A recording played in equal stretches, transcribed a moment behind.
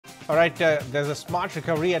All right, there's a smart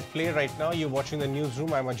recovery at play right now. You're watching the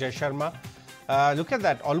newsroom. I'm Ajay Sharma. Look at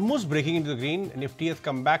that, almost breaking into the green. Nifty has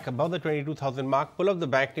come back above the 22,000 mark. Pull up the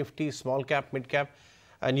bank Nifty, small cap, mid cap,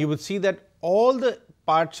 and you would see that all the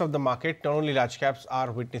parts of the market, not only large caps, are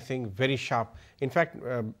witnessing very sharp. In fact,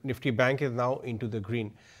 Nifty Bank is now into the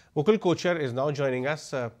green. Mukul Kochhar is now joining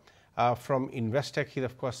us from Investec. He's,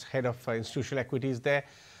 of course, head of institutional equities there.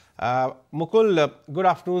 Mukul, good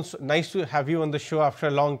afternoon. Nice to have you on the show after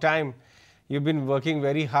a long time. You've been working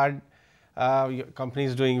very hard. Your company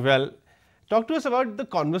is doing well. Talk to us about the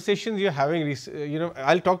conversations you're having.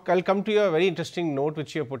 I'll come to your very interesting note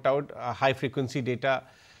which you put out, high frequency data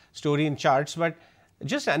story in charts. But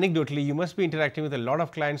just anecdotally, you must be interacting with a lot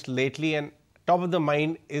of clients lately, and top of the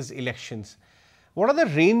mind is elections. What are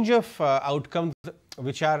the range of outcomes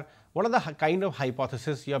what are the kind of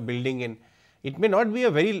hypotheses you're building in? It may not be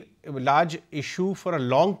a very large issue for a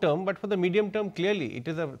long term, but for the medium term, clearly, it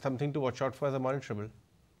is something to watch out for as a monitorable.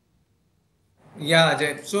 Yeah,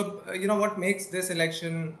 Ajay. So, what makes this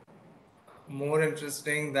election more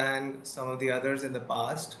interesting than some of the others in the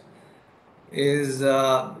past is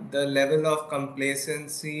the level of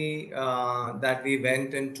complacency that we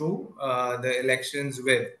went into the elections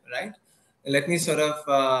with, right? Let me sort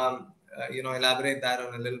of, elaborate that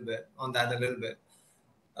on that a little bit.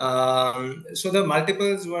 So the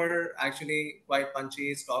multiples were actually quite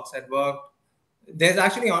punchy. Stocks had worked. There's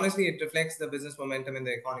actually, honestly, it reflects the business momentum in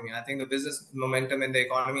the economy. I think the business momentum in the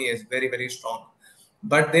economy is very, very strong.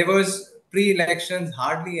 But there was pre-elections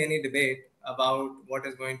hardly any debate about what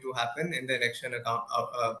is going to happen in the election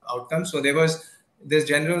outcome. So there was this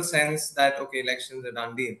general sense that, okay, elections are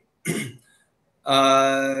done deal.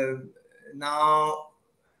 Now,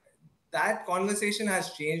 that conversation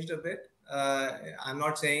has changed a bit. I'm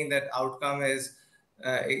not saying that outcome is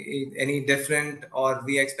any different, or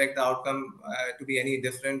we expect the outcome to be any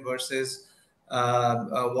different versus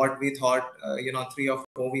what we thought 3 or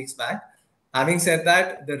 4 weeks back. Having said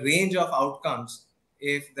that, the range of outcomes,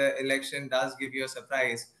 if the election does give you a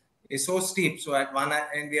surprise, is so steep. So at one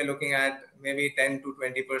end we are looking at maybe 10 to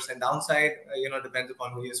 20% downside, depends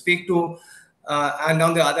upon who you speak to, and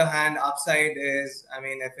on the other hand, upside is,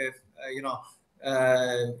 if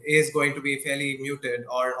is going to be fairly muted,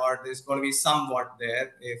 or there's going to be somewhat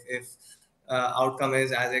there if outcome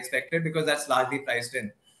is as expected, because that's largely priced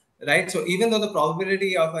in, right? So even though the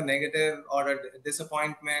probability of a negative or a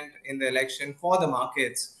disappointment in the election for the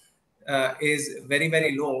markets is very,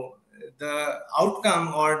 very low, the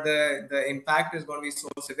outcome or the impact is going to be so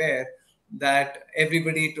severe that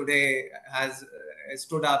everybody today has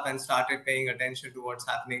stood up and started paying attention to what's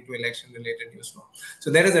happening to election-related news flow. So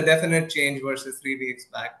there is a definite change versus 3 weeks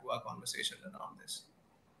back to our conversation around this.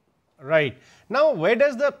 Right. Now, where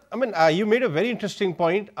does you made a very interesting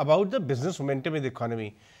point about the business momentum in the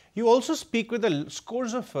economy. You also speak with the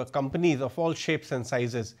scores of companies of all shapes and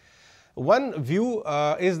sizes. One view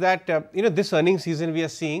is that, this earnings season we are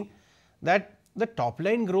seeing that the top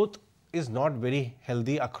line growth is not very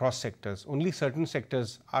healthy across sectors. Only certain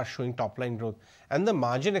sectors are showing top line growth, and the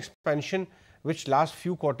margin expansion, which last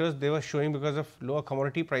few quarters they were showing because of lower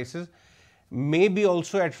commodity prices, may be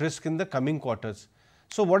also at risk in the coming quarters.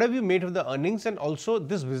 So what have you made of the earnings, and also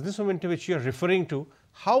this business momentum which you are referring to,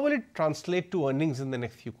 how will it translate to earnings in the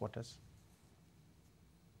next few quarters?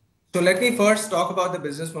 So let me first talk about the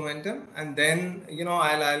business momentum, and then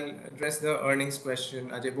I'll address the earnings question.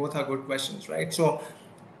 Ajay, both are good questions, right? So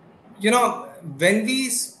when we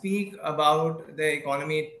speak about the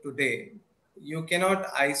economy today, you cannot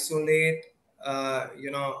isolate, a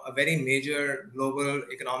very major global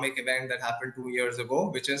economic event that happened 2 years ago,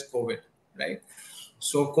 which is COVID, right?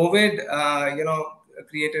 So COVID,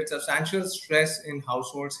 created substantial stress in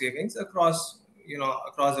household savings across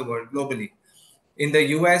the world globally. In the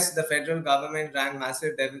US, the federal government ran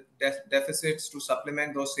massive deficits to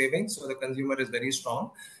supplement those savings, so the consumer is very strong.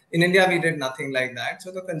 In India, we did nothing like that.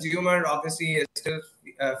 So the consumer obviously is still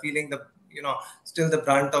feeling the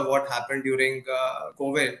brunt of what happened during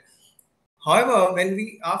COVID. However, when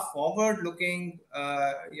we are forward-looking,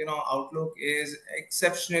 outlook is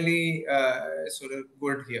exceptionally sort of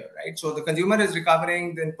good here, right? So the consumer is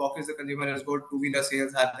recovering. In pockets, the consumer is good. Two-wheeler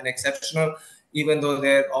sales have been exceptional, even though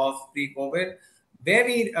they're off pre-COVID. Where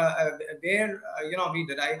we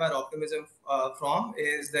derive our optimism from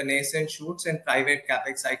is the nascent shoots and private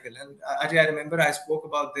capex cycle. And Ajay, I remember I spoke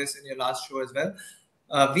about this in your last show as well.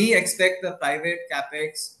 We expect the private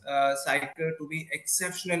capex cycle to be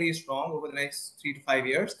exceptionally strong over the next 3 to 5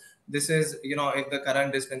 years. This is, if the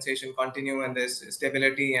current dispensation continue and there's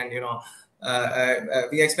stability, and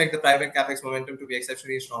we expect the private capex momentum to be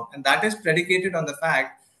exceptionally strong, and that is predicated on the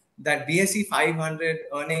fact that BSE 500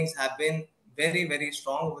 earnings have been very, very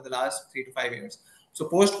strong over the last 3 to 5 years. So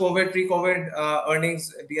post-COVID, pre-COVID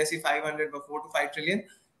earnings, BSE 500 were 4 to 5 trillion.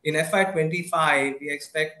 In FY25, we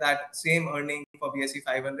expect that same earning for BSE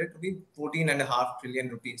 500 to be 14.5 trillion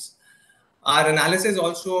rupees. Our analysis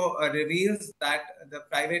also reveals that the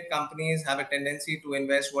private companies have a tendency to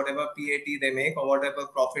invest whatever PAT they make or whatever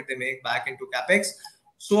profit they make back into capex.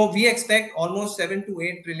 So we expect almost 7 to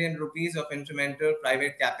 8 trillion rupees of incremental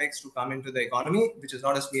private capex to come into the economy, which is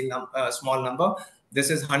not a small number. This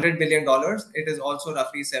is $100 billion. It is also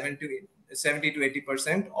roughly 70 to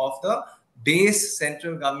 80% of the base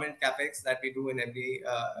central government capex that we do in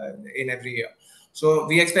every year. So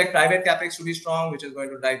we expect private capex to be strong, which is going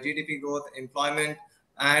to drive GDP growth, employment,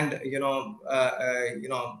 and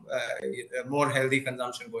more healthy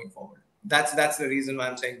consumption going forward. That's the reason why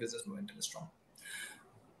I'm saying business momentum is strong.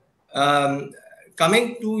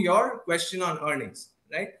 Coming to your question on earnings,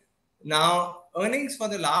 right? Now, earnings for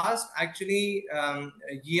the last actually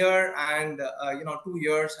year and 2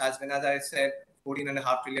 years has been, as I said,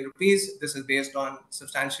 14.5 trillion rupees. This is based on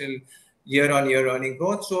substantial year-on-year earning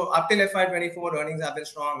growth. So up till FY24, earnings have been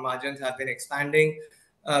strong, margins have been expanding,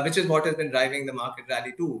 which is what has been driving the market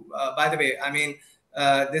rally too. By the way, I mean,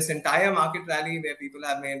 this entire market rally where people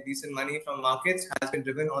have made decent money from markets has been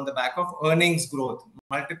driven on the back of earnings growth.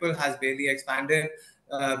 Multiple has barely expanded.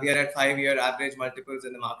 We are at 5-year average multiples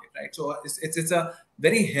in the market, right? So it's a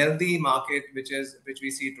very healthy market, which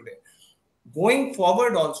we see today. Going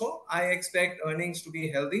forward also, I expect earnings to be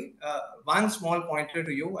healthy. One small pointer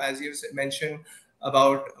to you, as you mentioned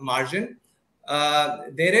about margin,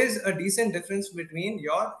 there is a decent difference between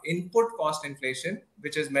your input cost inflation,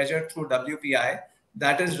 which is measured through WPI,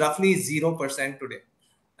 that is roughly 0% today.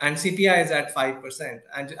 And CPI is at 5%.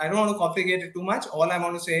 And I don't want to complicate it too much. All I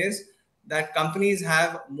want to say is that companies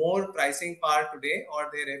have more pricing power today, or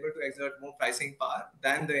they're able to exert more pricing power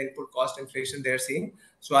than the input cost inflation they're seeing.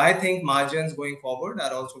 So I think margins going forward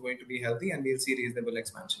are also going to be healthy, and we'll see reasonable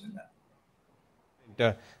expansion in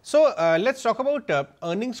that. So let's talk about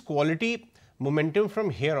earnings quality momentum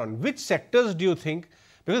from here on. Which sectors do you think,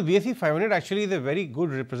 because BSE 500 actually is a very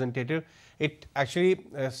good representative, it actually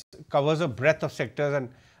covers a breadth of sectors, and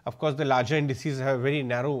of course the larger indices are very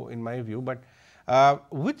narrow in my view, but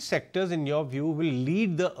which sectors in your view will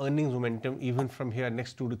lead the earnings momentum even from here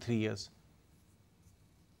next 2 to 3 years?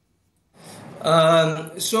 Yeah,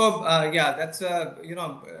 that's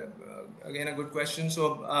again a good question.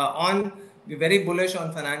 So we're very bullish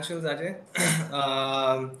on financials, Ajay.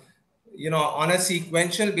 On a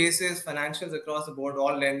sequential basis, financials across the board,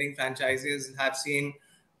 all lending franchises have seen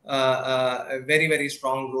a very, very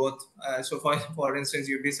strong growth. So for instance,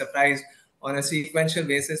 you'd be surprised, on a sequential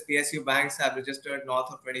basis, PSU banks have registered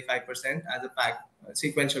north of 25% as a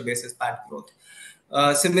sequential basis PAT growth.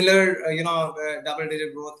 Similar,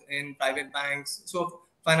 double-digit growth in private banks. So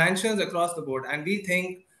financials across the board. And we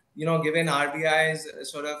think, given RBI's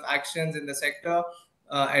sort of actions in the sector,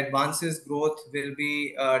 advances growth will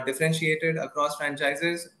be differentiated across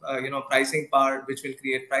franchises, pricing power, which will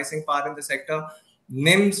create pricing power in the sector.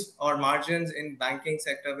 NIMs or margins in banking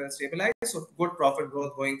sector will stabilize. So good profit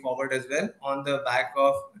growth going forward as well on the back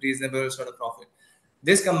of reasonable sort of profit.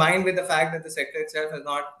 This combined with the fact that the sector itself has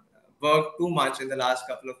not worked too much in the last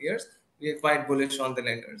couple of years, we are quite bullish on the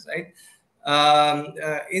lenders, right?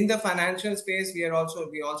 In the financial space, we also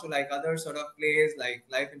like other sort of plays like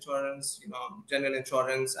life insurance, general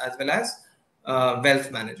insurance, as well as wealth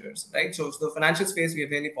managers, right? So the financial space, we are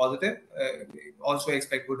very positive. We also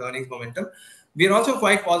expect good earnings momentum. We are also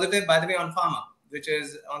quite positive, by the way, on pharma, which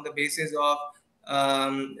is on the basis of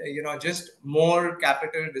just more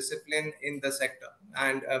capital discipline in the sector.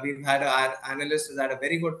 And we've had our analyst has had a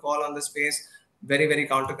very good call on the space, very, very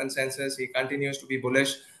counter consensus. He continues to be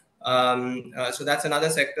bullish. So that's another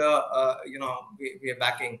sector, we are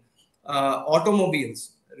backing.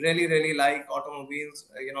 Automobiles, really, really like automobiles,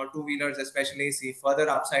 two-wheelers especially see further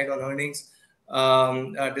upside on earnings.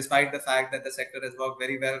 Despite the fact that the sector has worked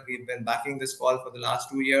very well, we've been backing this call for the last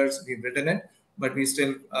 2 years. We've written it, but we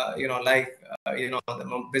still,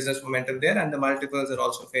 the business momentum there, and the multiples are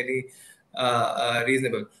also fairly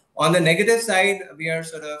reasonable. On the negative side, we are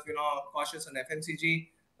sort of, cautious on FMCG,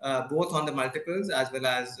 both on the multiples as well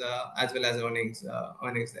as earnings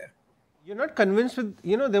there. You're not convinced with,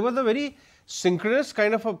 there was a very synchronous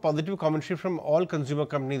kind of a positive commentary from all consumer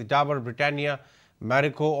companies, Dabur, Britannia,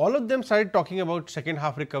 Marico, all of them started talking about second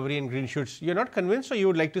half recovery and green shoots. You're not convinced, or you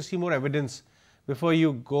would like to see more evidence before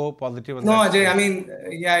you go positive on that? No, Ajay, I mean,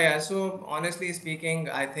 yeah. So honestly speaking,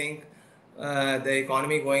 I think the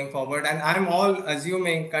economy going forward. And I'm all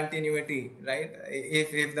assuming continuity, right?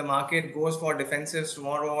 If the market goes for defensives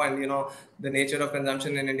tomorrow, and the nature of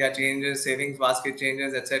consumption in India changes, savings basket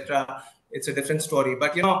changes, etc., it's a different story.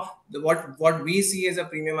 But what we see is a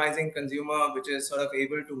premiumizing consumer, which is sort of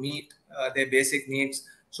able to meet their basic needs.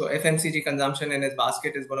 So FMCG consumption in his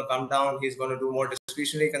basket is going to come down. He's going to do more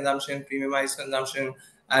discretionary consumption, premiumized consumption,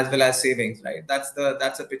 as well as savings, right? That's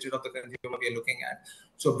the picture of the consumer we're looking at.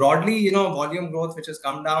 So broadly, volume growth, which has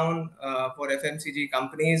come down for FMCG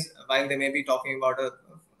companies, while they may be talking about a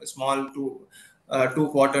small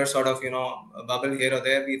two-quarter sort of bubble here or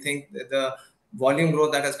there, we think that the volume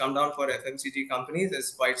growth that has come down for FMCG companies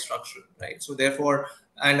is quite structural, right? So therefore,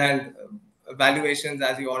 and valuations,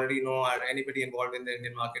 as you already know, are anybody involved in the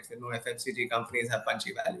Indian markets will know FMCG companies have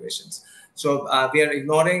punchy valuations. So we are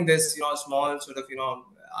ignoring this, small sort of,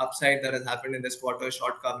 upside that has happened in this quarter,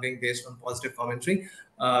 short covering based on positive commentary.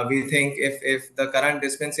 We think if the current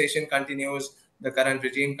dispensation continues, the current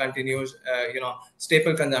regime continues,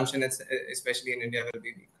 staple consumption, especially in India, will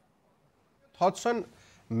be weak. Thoughts on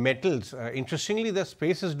metals? Interestingly, the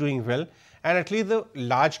space is doing well, and at least the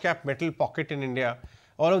large cap metal pocket in India,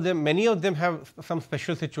 many of them have some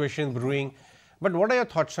special situations brewing. But what are your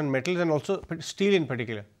thoughts on metals and also steel in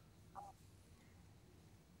particular?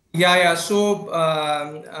 Yeah. So,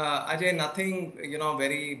 Ajay, nothing,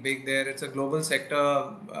 very big there. It's a global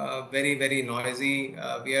sector, very, very noisy.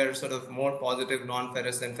 We are sort of more positive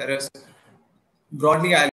non-ferrous than ferrous.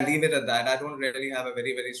 Broadly, I'll leave it at that. I don't really have a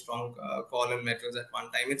very, very strong call on metals at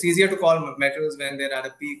one time. It's easier to call metals when they're at a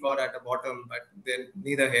peak or at a bottom, but they're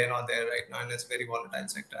neither here nor there right now, and it's a very volatile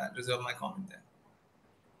sector. I'll reserve my comment there.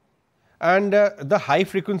 And the high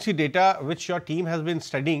frequency data which your team has been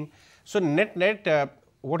studying, so net,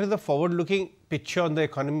 what is the forward looking picture on the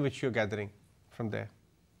economy which you're gathering from there?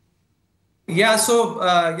 Yeah, so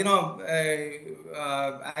as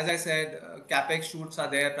I said, capex shoots are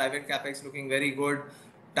there, private capex looking very good,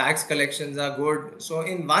 tax collections are good. So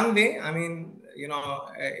in one way, I mean,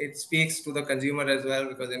 it speaks to the consumer as well,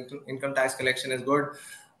 because income tax collection is good.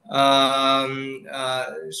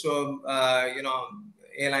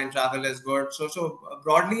 Airline travel is good. So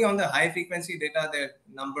broadly on the high frequency data, there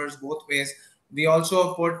numbers both ways. We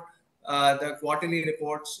also put the quarterly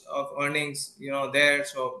reports of earnings, there.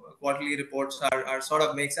 So quarterly reports are sort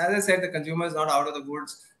of mixed. As I said, the consumer is not out of the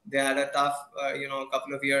woods. They had a tough,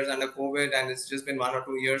 couple of years under COVID, and it's just been 1 or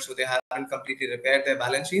 2 years, so they haven't completely repaired their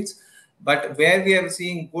balance sheets. But where we are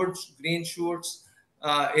seeing good green shoots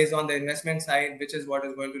is on the investment side, which is what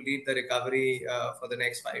is going to lead the recovery for the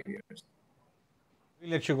next 5 years.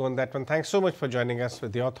 We'll let you go on that one. Thanks so much for joining us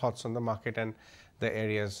with your thoughts on the market and the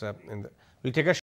areas we'll take a